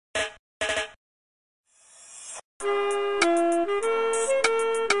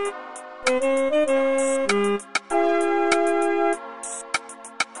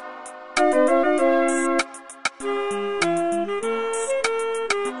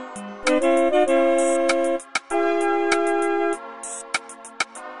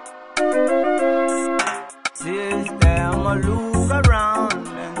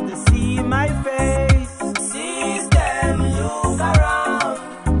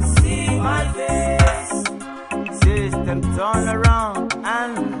turn around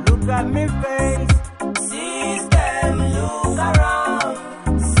and look at me face. System, look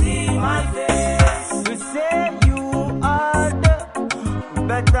around, see my face. You say you are the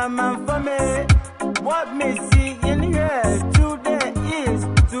better man for me. What me see in here today is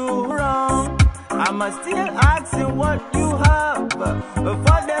too wrong. I'm still asking what you have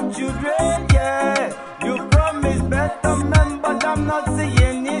for them children, yeah. You promise better man, but I'm not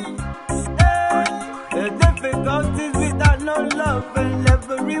seeing it. The difficulties without no love and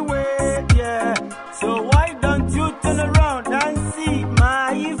everywhere, yeah. So why don't you turn around and see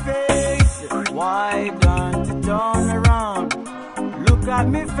my face? Why don't you turn around, look at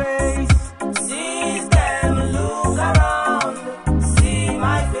me face? System, look around, see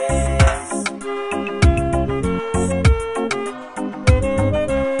my face.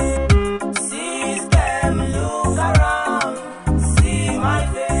 System, look around, see my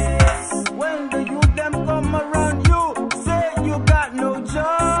face. When the youth them come around you, say you got no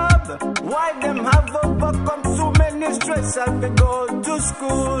job. Why them have overcome so many stress as they go to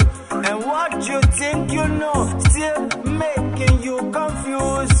school? And what you think you know, still making you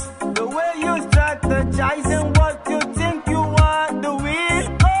confused. The way you strategize and what you think you are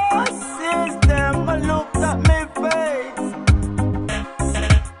doing. Oh, system, look at me face.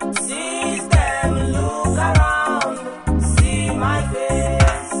 System, look around, see my face.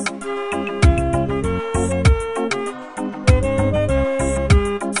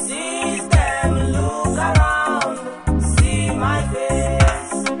 System, look around, see my face.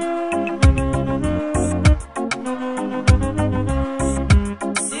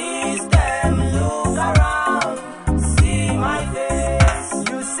 System, look around, see my face.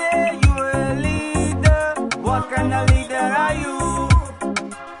 You say you're a leader, what kind of leader are you?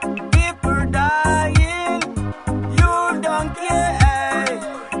 People dying, you don't care,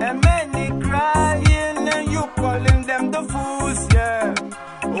 and many crying, and you calling them the fools, yeah.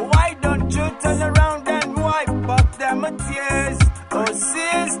 Why don't you turn around and wipe up them tears? Oh,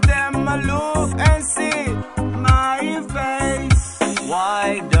 system, look and see my face.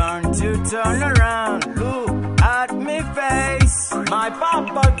 Why don't you turn around, look at me face? My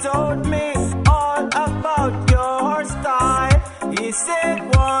papa told me all about your style. He said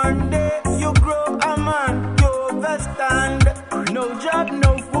one day you grow a man, you'll stand. No job,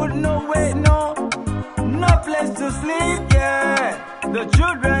 no food, no way, no place to sleep, yeah. The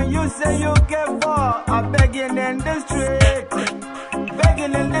children you say you care for are begging in the street.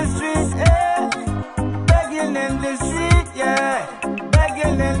 Begging in the street, eh? Begging in the street, yeah.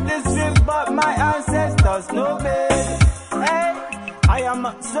 Begging in the street, but my ancestors know me. Hey, I am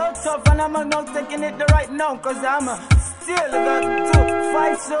so tough and I'm not taking it the right now, cause I'm still got to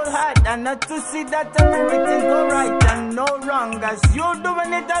fight so hard and not to see that everything go right and no wrong. As you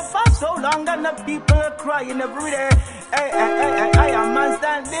doing it for so long and the people are crying every day. Hey, I am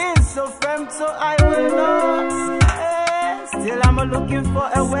standing so firm so I will know. Hey, still I'm looking for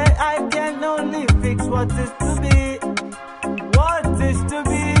a way I can only fix what is to be. What is to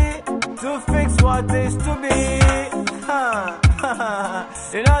be, to fix what is to be.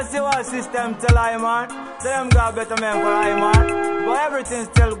 You know, see what system tell I man? Tell them got better men for I man. But everything's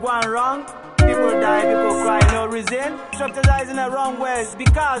still going wrong. People die, people cry, no reason. Strategize in the wrong ways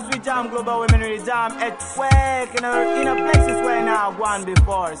because we jam global women, we jam earthquake in a places where now gone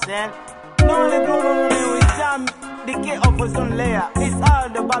before, see? No, the global women, we jam decay of ozone layer. It's all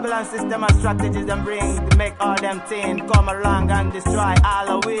the Babylon system and strategies them bring to make all them things come along and destroy all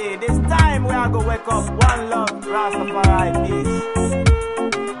of we. This time we are gonna wake up, one love, Rastafari, peace.